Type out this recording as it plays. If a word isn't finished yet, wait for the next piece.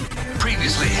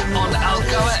Previously on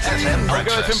Algoa FM Algoa FM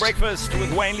Breakfast. Breakfast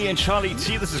with Wayne Lee and Charlie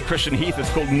T. This is Christian Heath.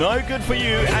 It's called No Good For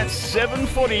You at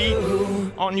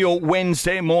 7:40 on your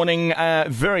Wednesday morning.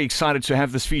 Very excited to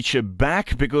have this feature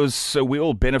back because we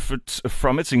all benefit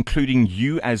from it, including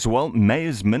you as well.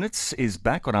 Mayor's Minutes is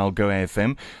back on Algoa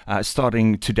FM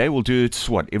starting today. We'll do it,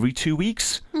 every 2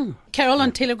 weeks? Carol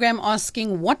on Telegram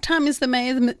asking, what time is the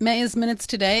Mayor's Minutes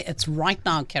today? It's right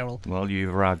now, Carol. Well,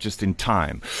 you've arrived just in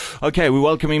time. Okay, we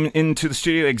welcome him into the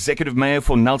studio, Executive Mayor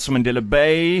for Nelson Mandela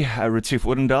Bay, Retief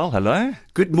Odendaal. Hello.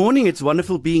 Good morning. It's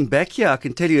wonderful being back here. I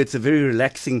can tell you it's a very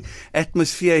relaxing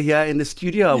atmosphere here in the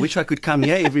studio. I wish I could come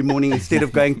here every morning instead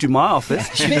of going to my office.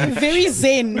 Very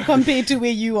zen compared to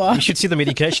where you are. You should see the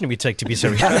medication we take to be so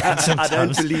relaxed I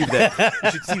don't sometimes. believe that.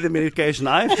 You should see the medication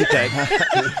I have to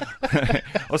take.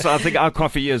 Also, I think our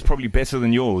coffee here is probably better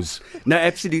than yours. No,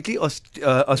 absolutely.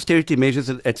 Austerity measures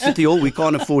at City Hall. We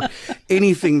can't afford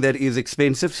anything that is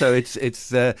expensive, so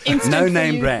it's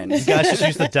no-name brand. You guys just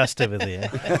use the dust over there.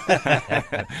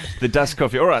 The dust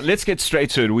coffee. All right, let's get straight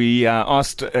to it. We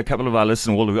asked a couple of our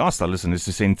listeners, we asked our listeners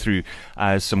to send through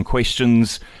some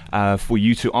questions for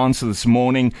you to answer this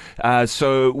morning.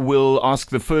 So we'll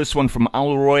ask the first one from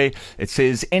Alroy. It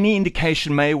says, any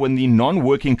indication, May, when the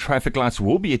non-working traffic lights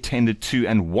will be attended to,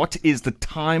 and what is the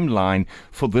timeline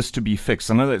for this to be fixed?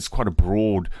 I know that's quite a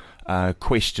broad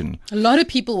question. A lot of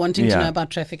people wanting to know about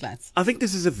traffic lights. I think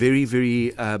this is a very,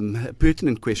 very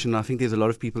pertinent question. I think there's a lot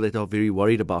of people that are very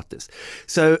worried about this.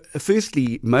 So,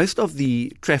 firstly, most of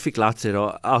the traffic lights that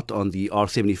are out on the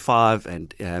R75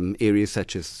 and areas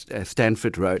such as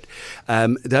Stanford Road,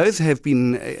 those have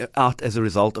been out as a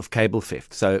result of cable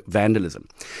theft, so vandalism.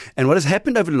 And what has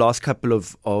happened over the last couple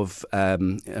of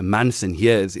months and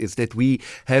years is that we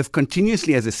have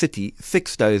continuously, as a city,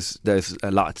 fixed those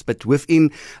lights, but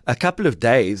within a couple of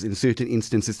days, in certain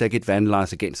instances, they get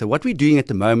vandalized again. So what we're doing at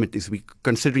the moment is we're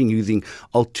considering using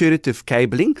alternative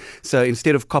cabling. So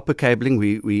instead of copper cabling,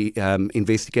 we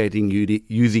investigating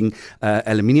using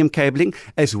aluminium cabling,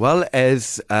 as well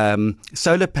as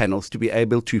solar panels to be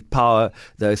able to power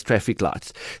those traffic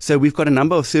lights. So we've got a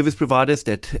number of service providers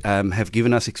that have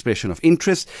given us expression of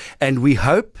interest, and we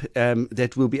hope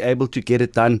that we'll be able to get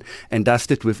it done and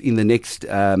dusted within the next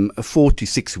 4 to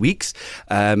 6 weeks.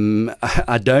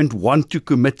 I don't want to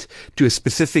commit to a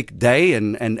specific day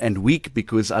and week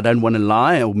because I don't want to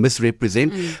lie or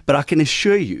misrepresent, but I can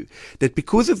assure you that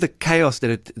because of the chaos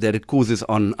that it causes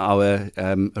on our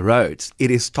roads, it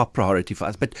is top priority for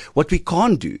us. But what we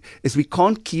can't do is we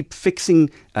can't keep fixing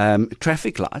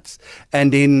traffic lights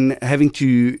and then having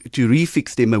to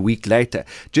refix them a week later.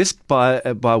 Just by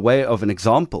way of an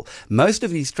example, most of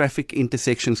these traffic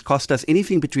intersections cost us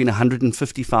anything between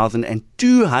 150,000 and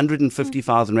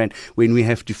 250,000 rand when we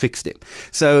have to fix them.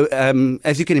 So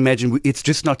as you can imagine, it's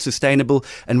just not sustainable,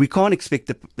 and we can't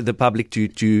expect the public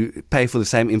to pay for the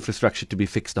same infrastructure to be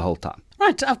fixed the whole time.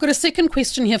 Right, I've got a second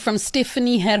question here from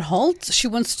Stephanie Herholt. She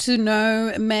wants to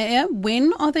know, Mayor,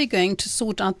 when are they going to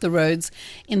sort out the roads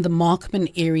in the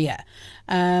Markman area?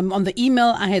 On the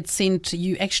email I had sent,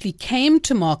 you actually came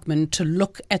to Markman to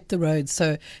look at the roads,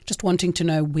 so just wanting to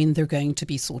know when they're going to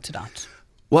be sorted out.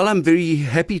 Well, I'm very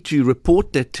happy to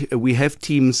report that we have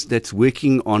teams that's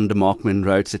working on the Markman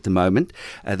roads at the moment.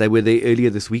 They were there earlier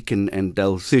this week and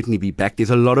they'll certainly be back. There's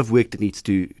a lot of work that needs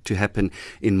to happen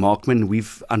in Markman.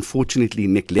 We've unfortunately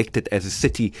neglected as a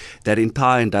city that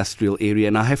entire industrial area,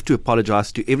 and I have to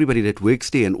apologize to everybody that works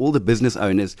there and all the business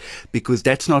owners, because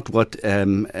that's not what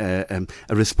a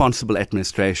responsible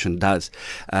administration does.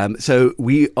 So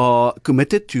we are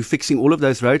committed to fixing all of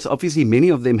those roads. Obviously, many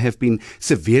of them have been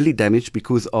severely damaged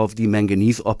because of the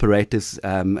manganese operators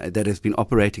that has been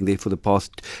operating there for the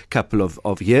past couple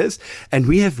of years, and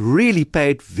we have really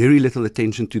paid very little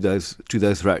attention to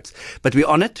those roads. But we're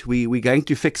on it. We're going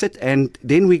to fix it, and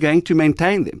then we're going to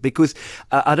maintain them, because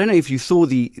I don't know if you saw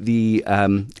the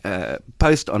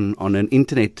post on an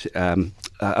internet. I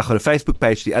got a Facebook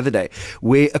page the other day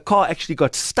where a car actually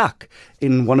got stuck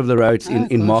in one of the roads in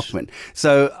Markman.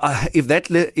 So if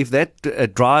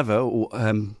that driver or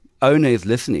owner is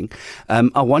listening,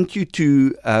 I want you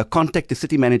to contact the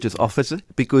city manager's office,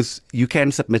 because you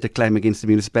can submit a claim against the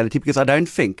municipality, because I don't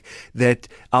think that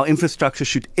our infrastructure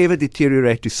should ever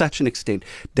deteriorate to such an extent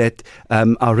that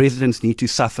our residents need to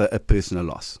suffer a personal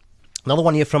loss. Another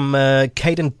one here from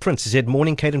Caden Prince. He said,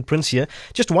 morning, Caden Prince here.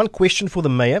 Just one question for the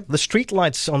mayor. The street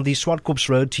lights on the Swartkorps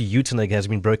Road to Uitenhage has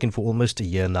been broken for almost a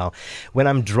year now. When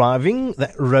I'm driving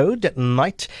that road at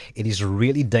night, it is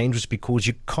really dangerous because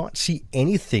you can't see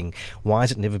anything. Why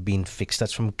has it never been fixed?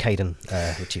 That's from Caden,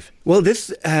 the chief. Well,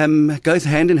 this goes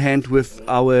hand in hand with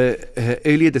our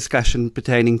earlier discussion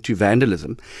pertaining to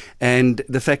vandalism and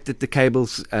the fact that the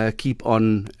cables keep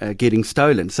on getting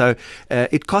stolen. So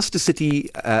it cost the city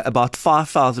about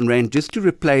 5,000 Rand just to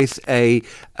replace a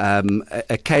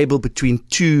cable between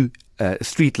two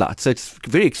street lights. So it's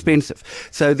very expensive.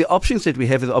 So the options that we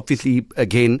have is obviously,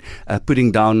 again,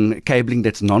 putting down cabling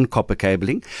that's non-copper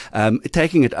cabling,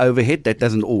 taking it overhead. That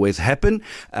doesn't always happen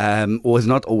or is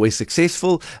not always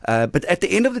successful. But at the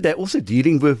end of the day, also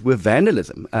dealing with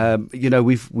vandalism.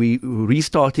 We're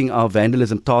restarting our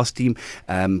vandalism task team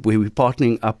where we're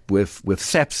partnering up with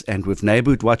SAPS and with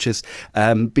neighborhood watches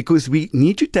because we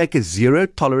need to take a zero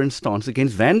tolerance stance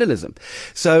against vandalism.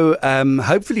 So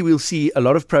hopefully we'll see a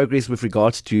lot of progress with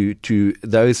regards to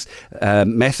those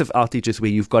massive outages where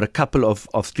you've got a couple of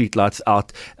streetlights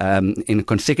out in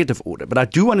consecutive order. But I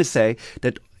do want to say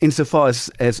that insofar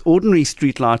as ordinary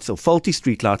streetlights or faulty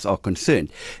streetlights are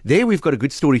concerned, there we've got a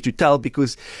good story to tell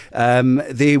because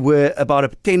there were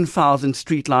about 10,000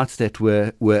 streetlights that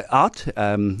were out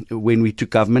when we took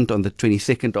government on the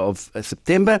 22nd of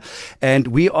September, and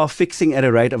we are fixing at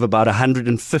a rate of about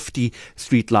 150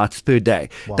 streetlights per day.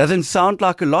 Wow. Doesn't sound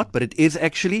like a lot, but it is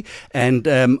actually, and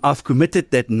I've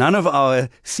committed that none of our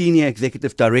senior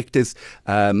executive directors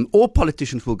or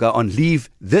politicians will go on leave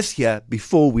this year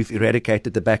before we've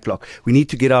eradicated the backlog. We need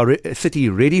to get our city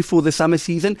ready for the summer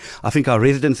season. I think our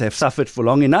residents have suffered for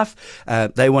long enough.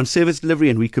 They want service delivery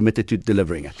and we're committed to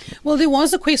delivering it. Well, there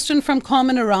was a question from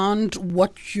Carmen around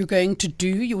what you're going to do,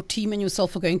 your team and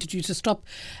yourself are going to do to stop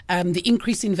the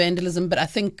increase in vandalism. But I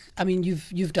think,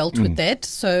 you've dealt with that.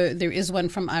 So there is one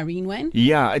from Irene Wayne.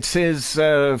 Yeah, it says,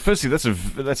 firstly,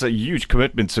 that's a huge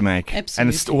commitment to make. Absolutely.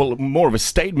 And it's more of a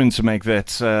statement to make that,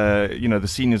 the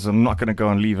seniors are not going to go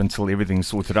on leave until everything's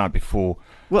sorted out before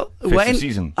Wayne,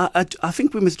 season. I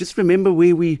think we must just remember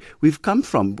where we've come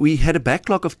from. We had a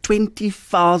backlog of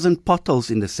 20,000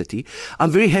 potholes in the city.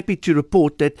 I'm very happy to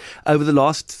report that over the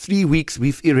last 3 weeks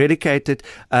we've eradicated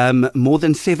more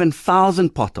than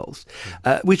 7,000 potholes,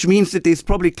 which means that there's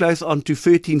probably close on to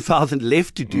 13,000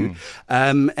 left to do.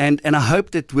 And I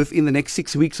hope that within the next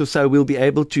 6 weeks or so we'll be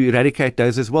able to eradicate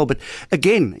those as well. But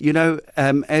again,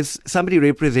 as somebody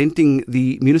representing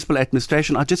the municipal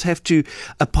administration, I just have to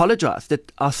apologize that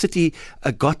our city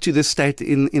got to this state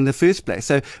in the first place.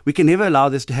 So we can never allow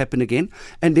this to happen again.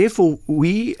 And therefore,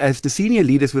 we as the senior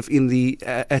leaders within the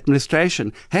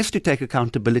administration has to take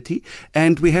accountability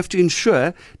and we have to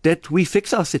ensure that we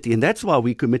fix our city. And that's why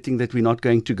we're committing that we're not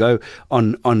going to go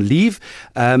on leave.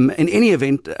 In any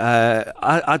event,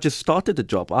 I just started the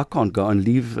job. I can't go on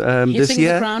leave this year. Hitting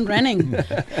the ground running.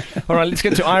 All right, let's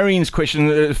get to Irene's question.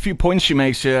 A few points she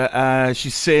makes here. She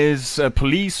says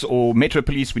police or Metro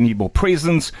Police, we need more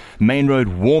presence. Main road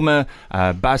warmer,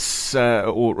 bus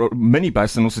or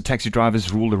minibus and also taxi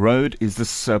drivers rule the road. Is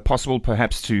this possible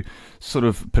perhaps to sort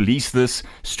of police this?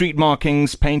 Street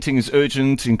markings, painting is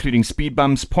urgent, including speed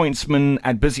bumps, pointsmen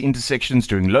at busy intersections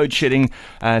during load shedding.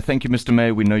 Thank you, Mr.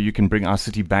 Mayor. We know you can bring our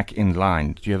city back in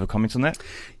line. Do you have a comment on that?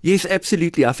 Yes,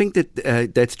 absolutely. I think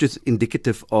that that's just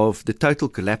indicative of the total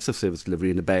collapse of service delivery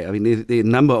in the Bay. I mean, there are a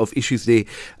number of issues there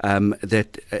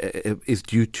that is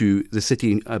due to the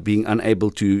city being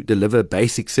unable to deliver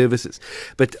basic services.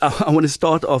 But I want to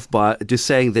start off by just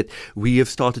saying that we have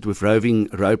started with roving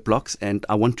roadblocks, and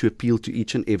I want to appeal to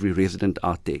each and every resident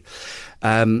out there.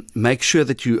 Make sure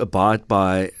that you abide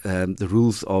by the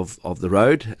rules of the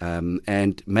road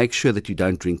and make sure that you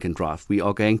don't drink and drive. We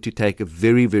are going to take a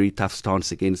very, very tough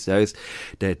stance against those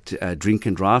that drink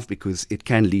and drive because it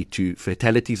can lead to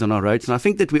fatalities on our roads. And I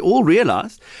think that we all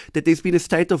realize that there's been a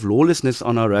state of lawlessness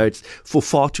on our roads for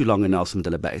far too long in Nelson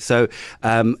Mandela Bay. So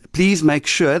please make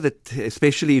sure that,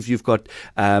 especially if you've got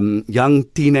young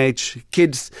teenage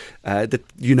kids, that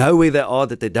you know where they are,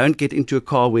 that they don't get into a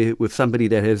car with somebody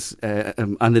that has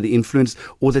under the influence,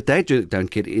 or that they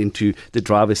don't get into the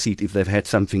driver's seat if they've had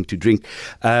something to drink.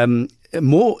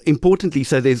 More importantly,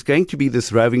 so there's going to be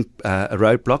this roving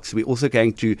roadblocks. We're also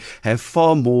going to have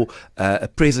far more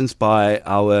presence by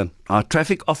our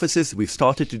traffic officers. We've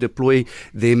started to deploy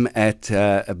them at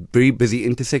very busy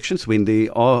intersections when there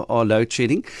are load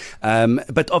shedding.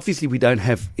 But obviously we don't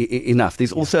have enough.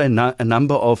 There's also a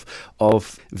number of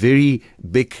very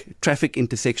big traffic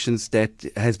intersections that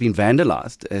has been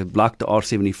vandalized, like the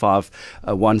R75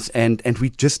 once, and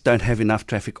we just don't have enough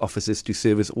traffic officers to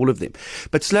service all of them.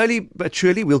 But slowly but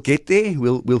surely we'll get there.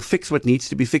 We'll fix what needs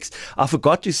to be fixed. I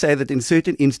forgot to say that in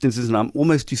certain instances, and I'm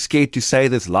almost too scared to say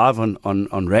this live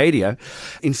on radio,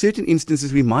 in certain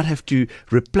instances we might have to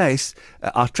replace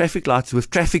our traffic lights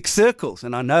with traffic circles.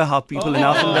 And I know how people in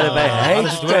Nelson Bay hate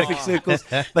traffic circles,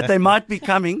 but they might be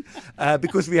coming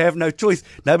because we have no choice.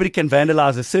 Nobody can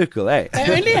vandalize a circle, eh? They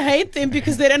only hate them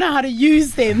because they don't know how to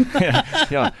use them.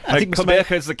 Yeah. I think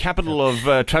Gqeberha is the capital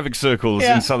of traffic circles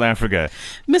in South Africa.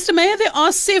 Mr. Mayor, there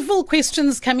are several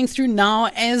questions coming through now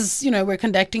as, we're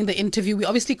conducting the interview. We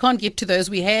obviously can't get to those.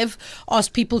 We have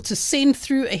asked people to send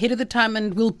through ahead of the time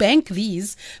and we'll bank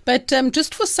these. But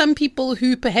just for some people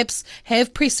who perhaps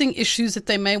have pressing issues that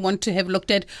they may want to have looked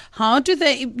at, how do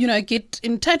they, get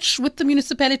in touch with the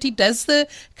municipality? Does the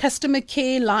customer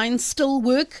care line still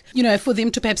work, for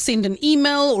them to perhaps send an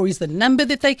email, or is the number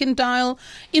that they can dial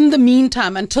in the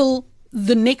meantime until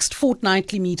the next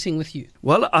fortnightly meeting with you?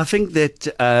 Well, I think that,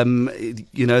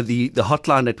 the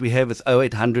hotline that we have is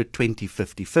 0800 20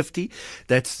 50 50.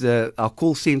 That's our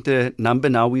call center number.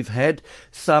 Now, we've had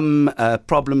some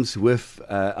problems with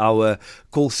our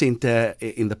call center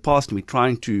in the past, and we're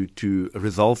trying to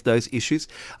resolve those issues.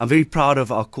 I'm very proud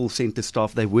of our call center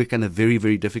staff. They work under very,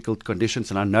 very difficult conditions,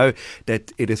 and I know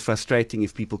that it is frustrating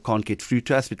if people can't get through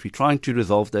to us, but we're trying to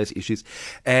resolve those issues.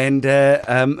 And,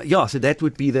 so that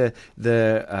would be the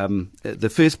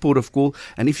first port of call.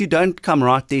 And if you don't come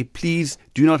right there, please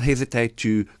do not hesitate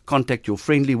to contact your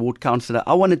friendly ward councillor.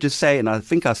 I want to just say, and I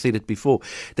think I said it before,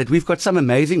 that we've got some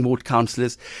amazing ward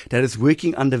councillors that is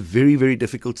working under very, very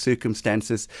difficult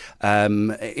circumstances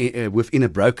within a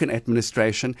broken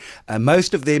administration.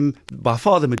 Most of them, by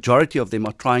far the majority of them,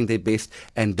 are trying their best,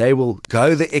 and they will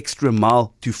go the extra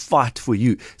mile to fight for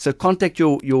you. So contact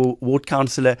your ward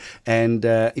councillor, and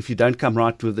if you don't come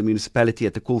right with the municipality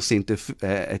at the call centre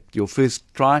at your first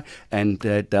try, and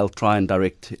they'll try and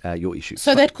direct your issues.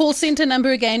 So that call centre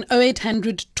number again,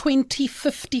 0800 20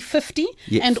 50 50.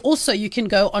 Yes. And also you can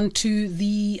go onto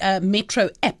the Metro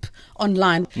app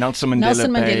online. Nelson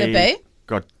Mandela Bay.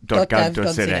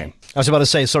 .gov.za. I was about to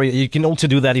say, sorry, you can also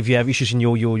do that if you have issues in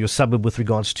your suburb with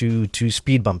regards to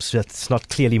speed bumps. That's not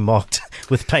clearly marked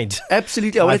with paint.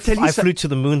 Absolutely. I flew to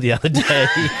the moon the other day,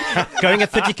 going at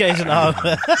 30 k's an hour.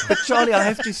 But Charlie, I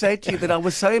have to say to you that I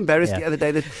was so embarrassed the other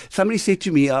day that somebody said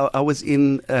to me, I was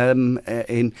in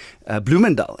Bloemendal,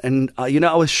 and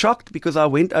I was shocked because I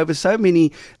went over so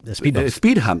many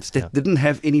speed humps that didn't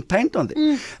have any paint on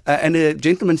them. And a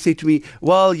gentleman said to me,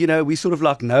 well, we sort of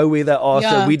like know where they are,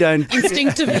 so we don't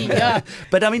instinctively.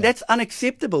 But I mean, that's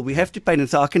unacceptable. We have to paint, and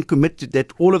so I can commit to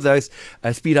that all of those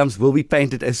speed humps will be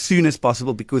painted as soon as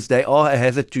possible, because they are a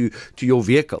hazard to your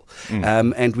vehicle.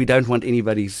 And we don't want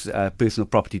anybody's personal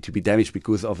property to be damaged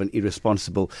because of an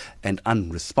irresponsible and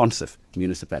unresponsive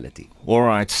municipality. All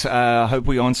right. I hope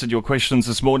we answered your questions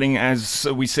this morning. As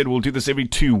we said, we'll do this every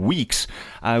 2 weeks.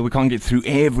 We can't get through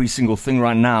every single thing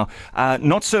right now.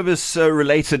 Not service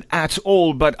related at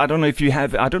all, but I don't know if you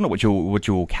have, I don't know what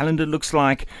your calendar looks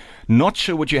like. Not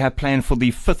sure what you have planned for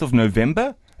the 5th of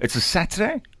November. It's a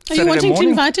Saturday. Are you wanting to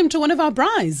invite him to one of our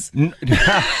braais?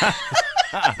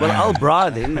 Well, I'll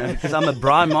braai then, because I'm a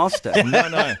braai master.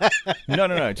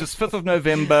 No. Just 5th of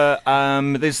November.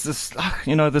 There's this,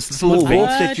 this small little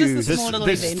walks that you,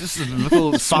 this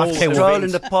little small stroll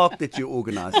in the park that you're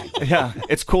organising. Yeah,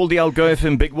 it's called the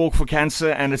Algoa Big Walk for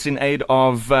Cancer, and it's in aid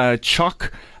of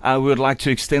CHOC. We would like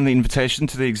to extend the invitation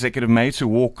to the executive mayor to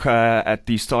walk at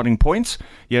the starting point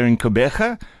here in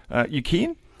Gqeberha. You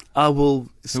keen? I will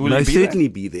most certainly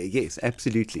be there. Yes,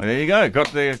 absolutely. Well, there you go.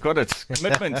 Got it.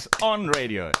 Commitment on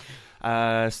radio.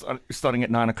 Starting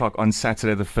at 9 o'clock on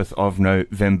Saturday, the 5th of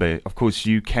November. Of course,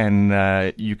 you can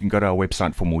go to our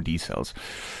website for more details.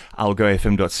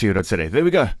 algoafm.co.za. There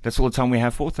we go. That's all the time we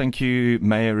have for. Thank you,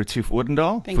 Mayor Retief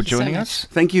Odendaal, for joining us.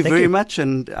 Thank you very much,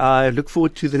 and I look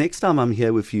forward to the next time I'm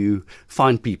here with you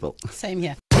fine people. Same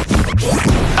here.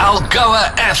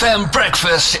 Algoa FM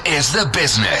Breakfast is the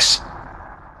business.